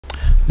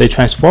the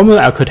transformer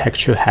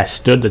architecture has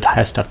stood the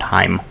test of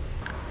time.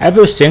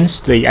 Ever since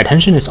the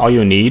Attention is All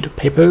You Need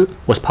paper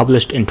was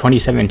published in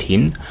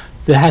 2017,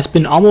 there has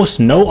been almost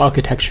no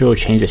architectural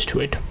changes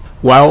to it.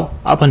 Well,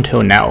 up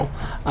until now,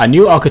 a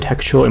new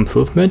architectural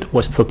improvement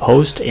was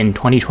proposed in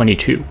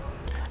 2022.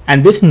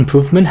 And this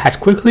improvement has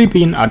quickly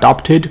been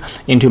adopted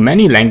into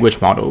many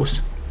language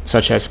models,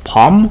 such as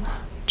PaLM,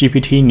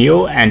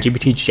 GPT-Neo and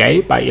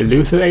GPT-J by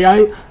Eleuther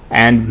AI,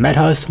 and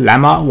Meta's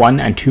LLaMa 1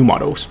 and 2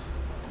 models.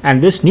 And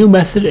this new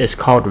method is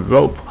called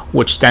ROPE,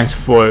 which stands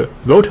for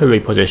Rotary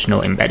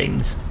Positional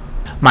Embeddings.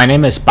 My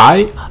name is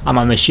Bai, I'm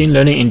a machine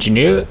learning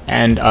engineer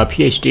and a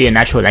PhD in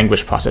natural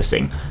language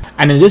processing.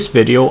 And in this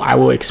video, I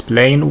will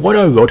explain what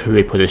are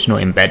rotary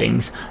positional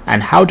embeddings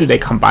and how do they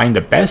combine the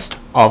best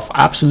of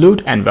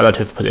absolute and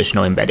relative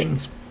positional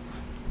embeddings.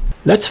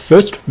 Let's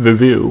first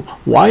review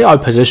why are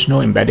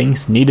positional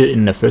embeddings needed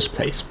in the first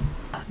place.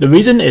 The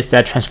reason is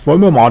that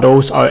transformer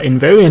models are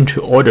invariant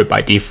to order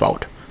by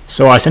default.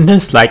 So a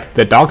sentence like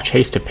 "the dog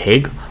chased the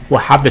pig" will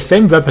have the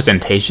same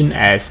representation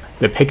as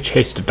 "the pig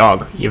chased the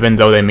dog," even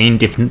though they mean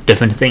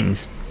different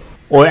things.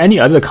 Or any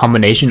other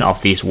combination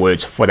of these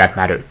words for that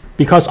matter,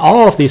 because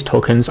all of these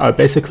tokens are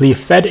basically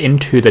fed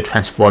into the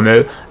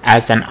transformer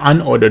as an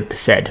unordered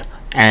set,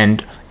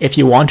 and if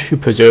you want to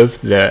preserve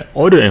the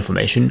order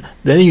information,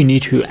 then you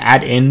need to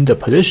add in the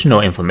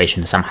positional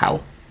information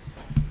somehow.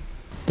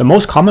 The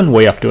most common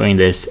way of doing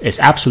this is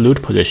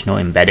absolute positional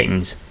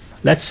embeddings.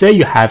 Let's say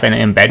you have an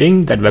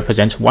embedding that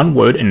represents one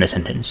word in a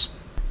sentence.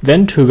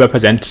 Then to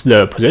represent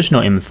the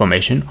positional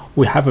information,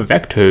 we have a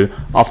vector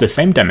of the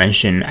same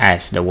dimension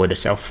as the word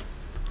itself.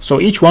 So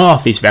each one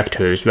of these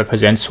vectors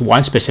represents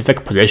one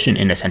specific position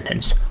in a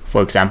sentence.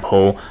 For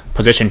example,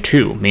 position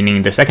 2,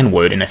 meaning the second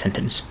word in a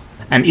sentence.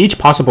 And each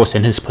possible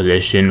sentence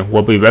position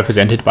will be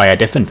represented by a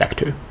different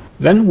vector.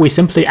 Then we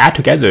simply add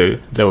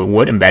together the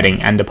word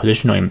embedding and the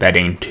positional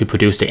embedding to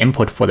produce the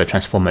input for the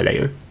transformer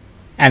layer.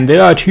 And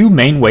there are two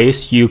main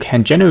ways you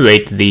can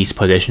generate these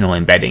positional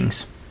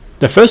embeddings.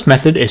 The first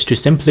method is to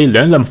simply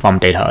learn them from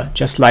data,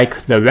 just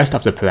like the rest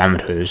of the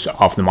parameters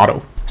of the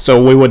model.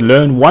 So we would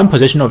learn one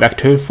positional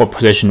vector for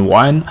position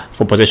 1,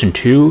 for position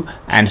 2,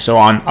 and so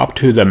on up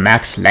to the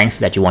max length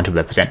that you want to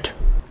represent.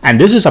 And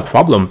this is a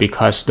problem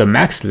because the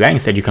max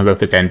length that you can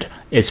represent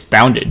is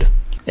bounded.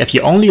 If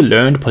you only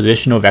learned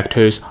positional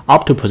vectors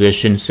up to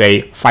position,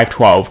 say,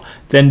 512,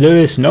 then there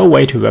is no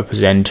way to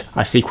represent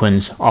a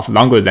sequence of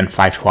longer than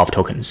 512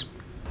 tokens.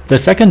 The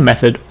second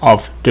method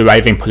of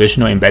deriving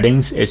positional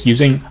embeddings is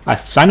using a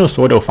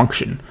sinusoidal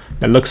function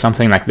that looks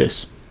something like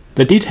this.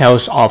 The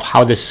details of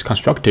how this is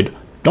constructed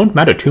don't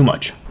matter too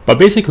much, but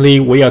basically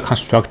we are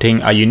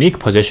constructing a unique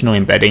positional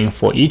embedding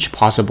for each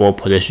possible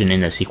position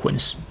in the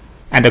sequence.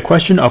 And the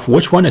question of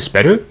which one is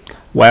better?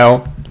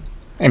 Well,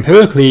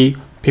 empirically,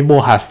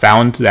 people have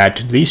found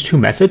that these two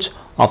methods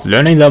of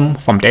learning them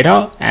from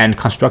data and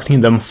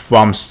constructing them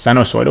from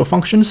sinusoidal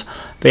functions,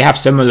 they have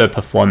similar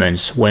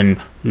performance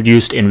when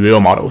used in real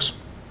models.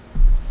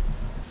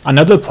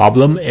 Another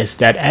problem is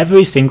that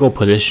every single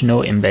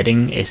positional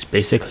embedding is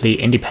basically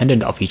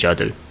independent of each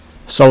other.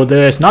 So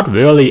there is not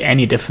really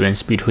any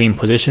difference between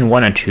position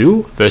 1 and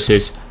 2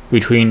 versus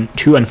between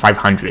 2 and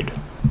 500.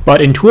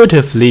 But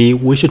intuitively,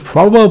 we should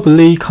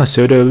probably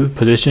consider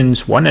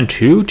positions 1 and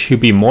 2 to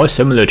be more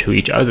similar to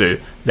each other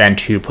than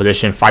to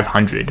position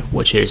 500,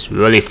 which is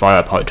really far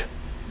apart.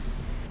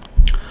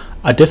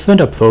 A different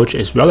approach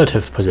is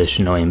relative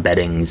positional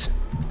embeddings.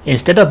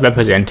 Instead of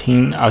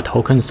representing a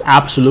token's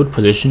absolute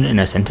position in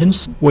a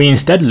sentence, we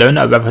instead learn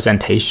a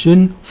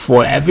representation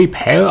for every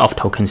pair of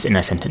tokens in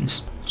a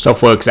sentence. So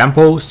for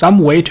example, some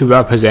way to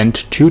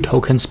represent two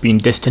tokens being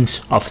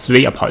distance of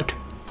 3 apart.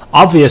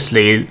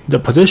 Obviously, the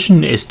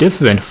position is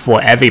different for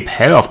every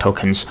pair of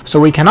tokens, so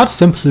we cannot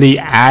simply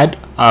add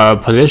a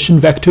position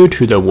vector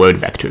to the word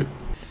vector.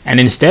 And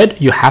instead,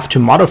 you have to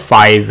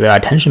modify the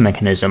attention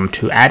mechanism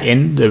to add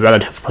in the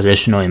relative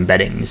positional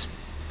embeddings.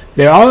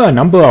 There are a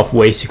number of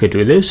ways you could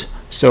do this,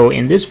 so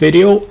in this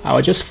video,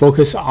 I'll just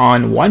focus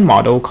on one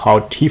model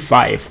called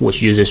T5,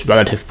 which uses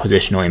relative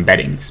positional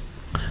embeddings.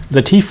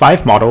 The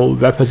T5 model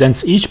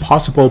represents each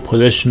possible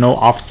positional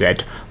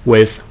offset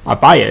with a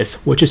bias,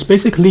 which is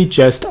basically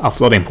just a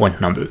floating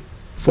point number.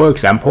 For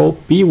example,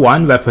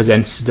 B1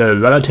 represents the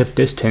relative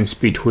distance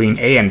between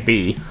A and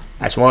B,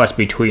 as well as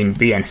between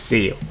B and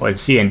C, or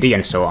C and D,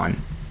 and so on.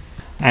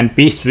 And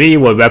B3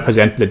 will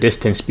represent the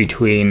distance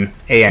between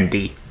A and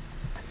D.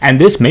 And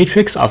this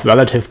matrix of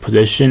relative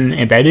position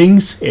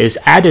embeddings is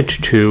added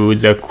to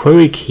the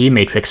query key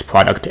matrix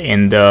product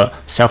in the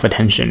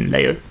self-attention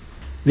layer.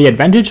 The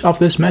advantage of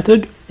this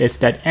method is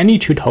that any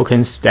two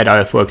tokens that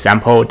are, for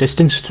example,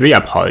 distance 3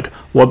 apart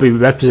will be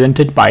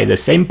represented by the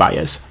same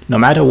bias, no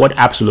matter what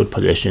absolute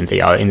position they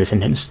are in the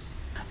sentence.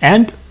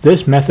 And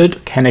this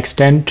method can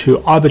extend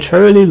to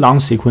arbitrarily long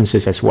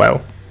sequences as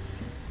well.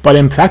 But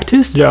in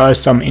practice, there are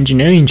some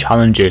engineering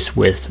challenges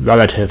with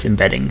relative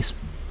embeddings.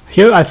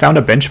 Here I found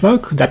a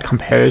benchmark that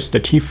compares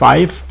the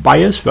T5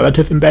 bias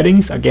relative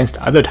embeddings against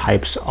other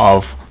types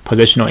of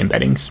positional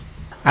embeddings.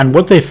 And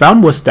what they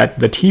found was that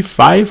the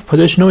T5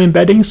 positional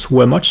embeddings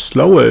were much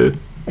slower,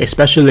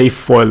 especially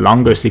for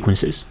longer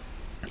sequences.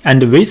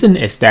 And the reason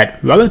is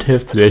that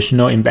relative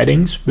positional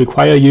embeddings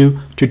require you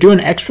to do an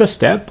extra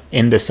step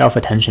in the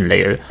self-attention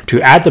layer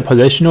to add the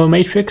positional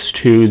matrix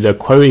to the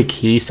query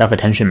key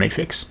self-attention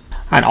matrix.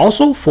 And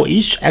also, for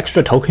each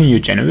extra token you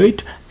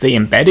generate, the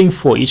embedding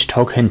for each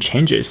token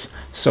changes,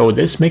 so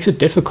this makes it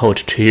difficult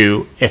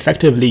to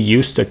effectively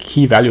use the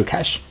key value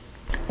cache.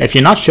 If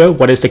you're not sure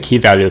what is the key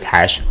value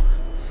cache,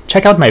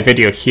 check out my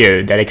video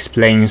here that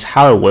explains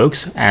how it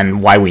works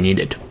and why we need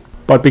it.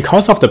 But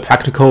because of the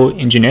practical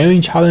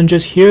engineering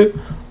challenges here,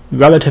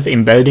 relative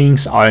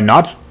embeddings are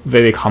not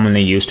very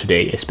commonly used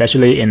today,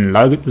 especially in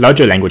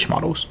larger language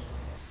models.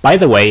 By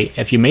the way,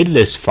 if you made it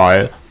this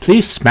far,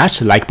 please smash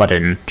the like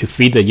button to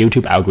feed the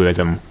YouTube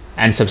algorithm,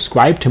 and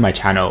subscribe to my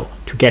channel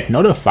to get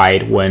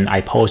notified when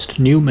I post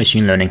new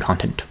machine learning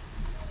content.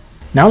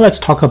 Now let's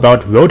talk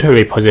about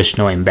rotary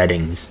positional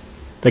embeddings.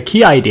 The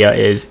key idea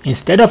is,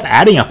 instead of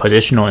adding a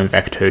positional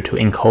vector to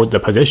encode the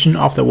position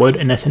of the word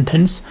in a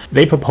sentence,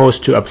 they propose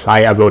to apply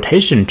a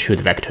rotation to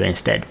the vector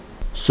instead.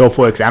 So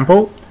for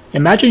example,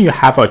 imagine you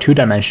have a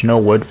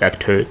two-dimensional word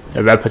vector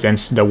that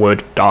represents the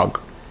word dog.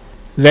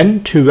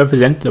 Then, to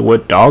represent the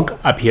word dog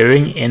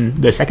appearing in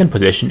the second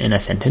position in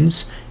a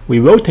sentence, we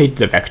rotate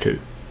the vector.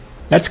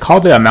 Let's call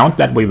the amount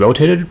that we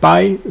rotated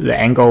by the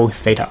angle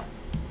theta.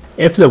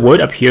 If the word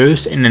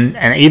appears in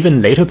an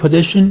even later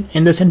position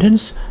in the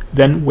sentence,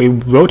 then we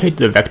rotate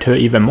the vector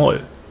even more.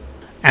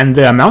 And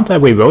the amount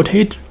that we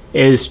rotate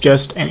is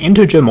just an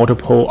integer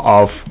multiple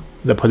of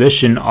the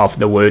position of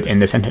the word in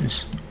the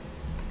sentence.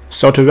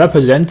 So to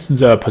represent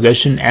the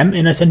position m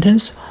in a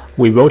sentence,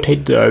 we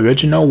rotate the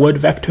original word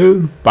vector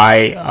by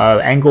an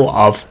angle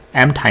of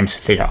m times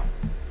theta.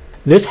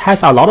 This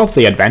has a lot of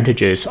the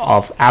advantages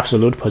of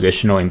absolute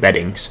positional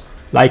embeddings.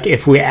 Like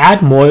if we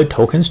add more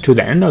tokens to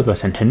the end of a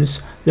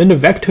sentence, then the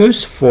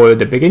vectors for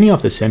the beginning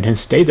of the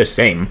sentence stay the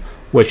same,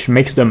 which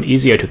makes them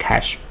easier to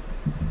cache.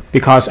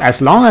 Because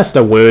as long as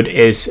the word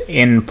is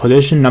in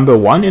position number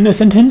 1 in a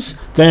sentence,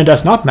 then it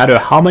does not matter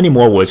how many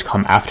more words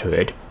come after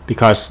it,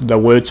 because the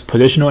word's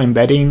positional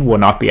embedding will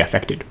not be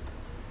affected.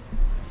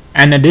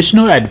 An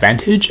additional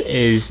advantage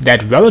is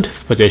that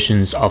relative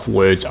positions of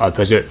words are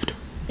preserved.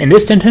 In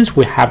this sentence,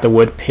 we have the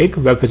word pig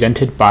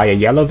represented by a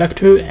yellow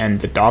vector and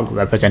the dog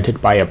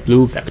represented by a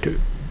blue vector.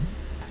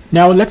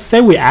 Now let's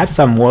say we add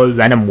some more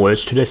random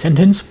words to the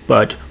sentence,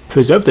 but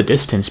preserve the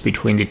distance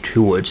between the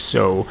two words,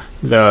 so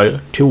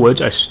the two words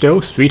are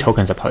still 3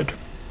 tokens apart.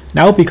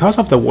 Now, because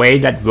of the way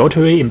that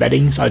rotary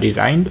embeddings are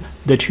designed,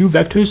 the two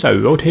vectors are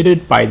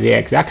rotated by the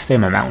exact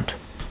same amount.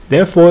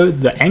 Therefore,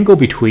 the angle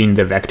between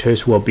the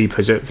vectors will be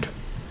preserved.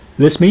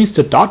 This means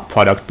the dot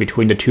product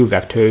between the two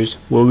vectors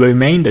will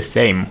remain the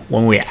same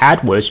when we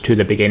add words to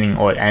the beginning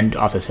or end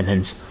of the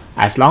sentence,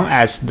 as long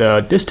as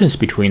the distance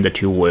between the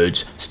two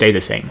words stay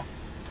the same.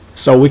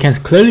 So we can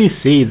clearly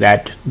see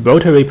that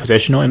rotary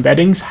positional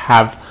embeddings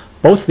have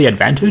both the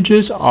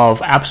advantages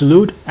of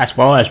absolute as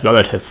well as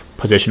relative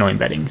positional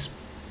embeddings.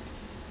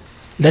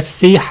 Let's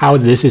see how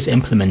this is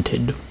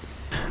implemented.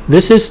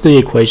 This is the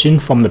equation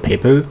from the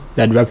paper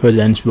that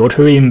represents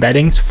rotary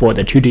embeddings for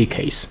the 2D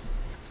case.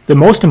 The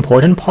most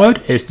important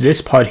part is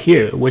this part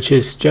here, which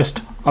is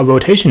just a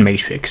rotation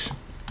matrix.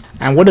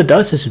 And what it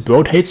does is it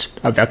rotates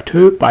a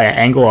vector by an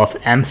angle of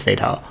m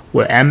theta,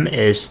 where m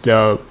is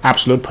the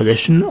absolute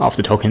position of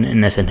the token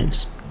in a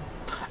sentence.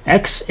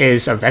 X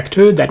is a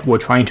vector that we're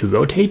trying to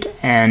rotate,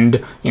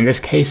 and in this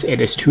case it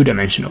is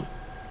 2-dimensional.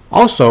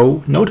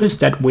 Also, notice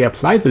that we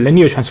apply the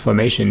linear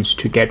transformations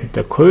to get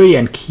the query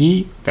and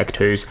key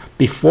vectors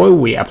before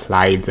we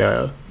apply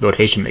the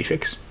rotation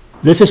matrix.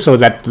 This is so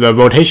that the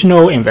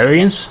rotational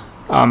invariance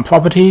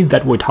property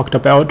that we talked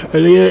about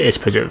earlier is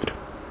preserved.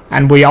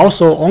 And we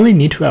also only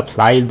need to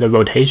apply the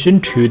rotation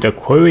to the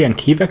query and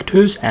key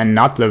vectors and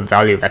not the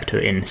value vector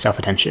in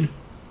self-attention.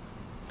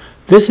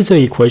 This is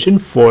the equation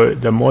for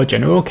the more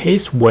general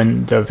case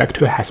when the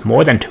vector has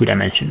more than 2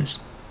 dimensions.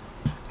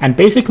 And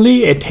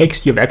basically it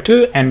takes your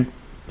vector and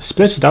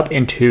splits it up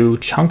into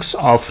chunks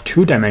of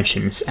 2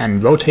 dimensions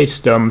and rotates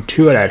them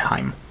 2 at a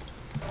time.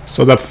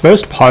 So the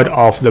first part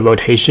of the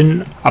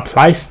rotation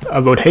applies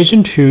a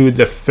rotation to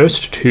the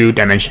first 2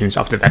 dimensions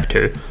of the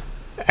vector,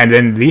 and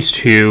then these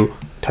 2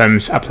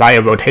 terms apply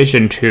a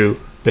rotation to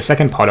the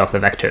second part of the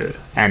vector,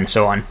 and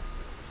so on.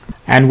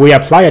 And we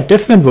apply a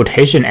different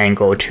rotation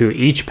angle to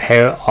each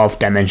pair of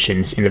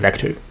dimensions in the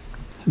vector.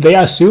 They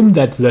assume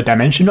that the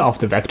dimension of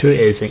the vector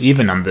is an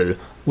even number,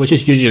 which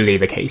is usually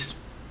the case.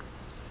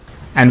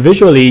 And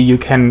visually, you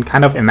can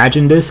kind of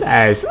imagine this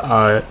as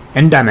an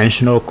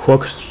n-dimensional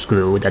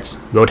corkscrew that's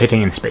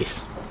rotating in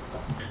space.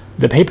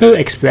 The paper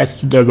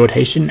expressed the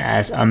rotation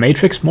as a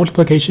matrix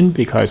multiplication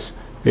because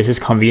this is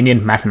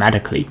convenient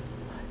mathematically.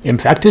 In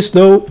practice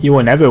though, you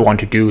will never want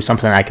to do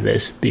something like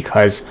this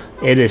because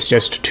it is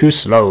just too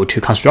slow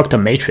to construct a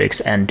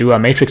matrix and do a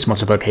matrix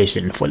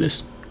multiplication for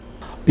this.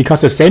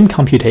 Because the same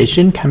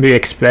computation can be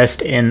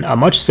expressed in a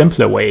much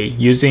simpler way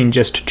using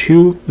just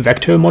 2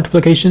 vector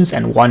multiplications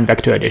and 1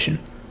 vector addition.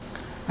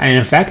 And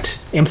in fact,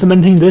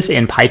 implementing this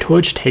in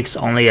PyTorch takes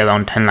only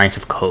around 10 lines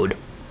of code.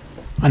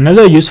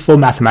 Another useful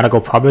mathematical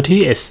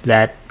property is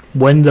that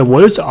when the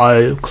words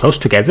are close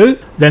together,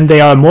 then they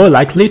are more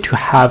likely to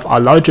have a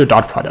larger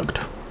dot product.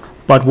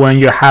 But when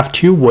you have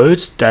two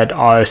words that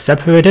are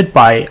separated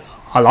by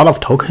a lot of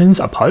tokens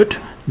apart,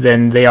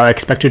 then they are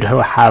expected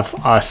to have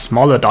a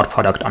smaller dot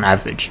product on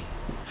average.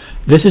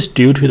 This is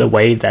due to the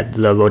way that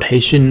the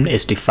rotation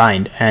is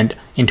defined, and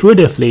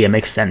intuitively it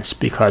makes sense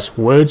because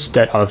words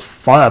that are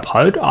far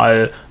apart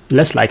are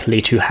less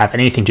likely to have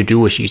anything to do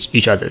with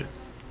each other.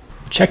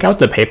 Check out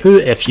the paper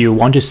if you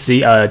want to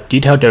see a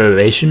detailed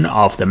derivation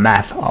of the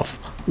math of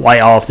why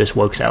all of this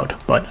works out,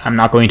 but I'm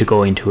not going to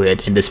go into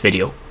it in this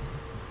video.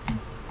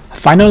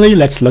 Finally,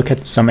 let's look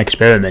at some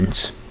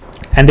experiments.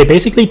 And they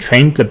basically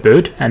trained the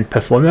BERT and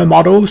performer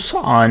models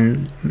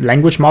on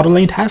language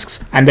modeling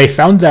tasks, and they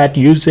found that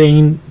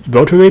using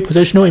rotary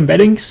positional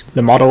embeddings,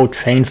 the model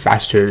trained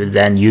faster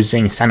than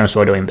using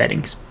sinusoidal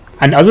embeddings.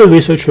 And other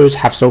researchers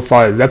have so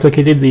far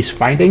replicated these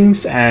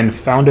findings and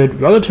found it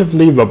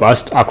relatively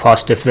robust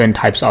across different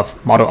types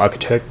of model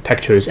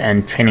architectures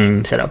and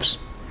training setups.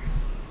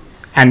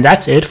 And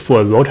that's it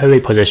for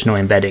rotary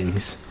positional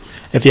embeddings.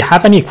 If you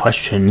have any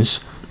questions,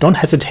 don't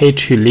hesitate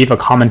to leave a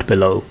comment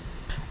below.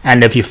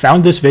 And if you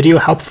found this video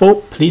helpful,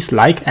 please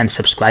like and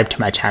subscribe to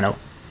my channel.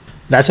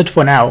 That's it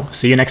for now.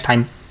 See you next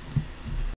time.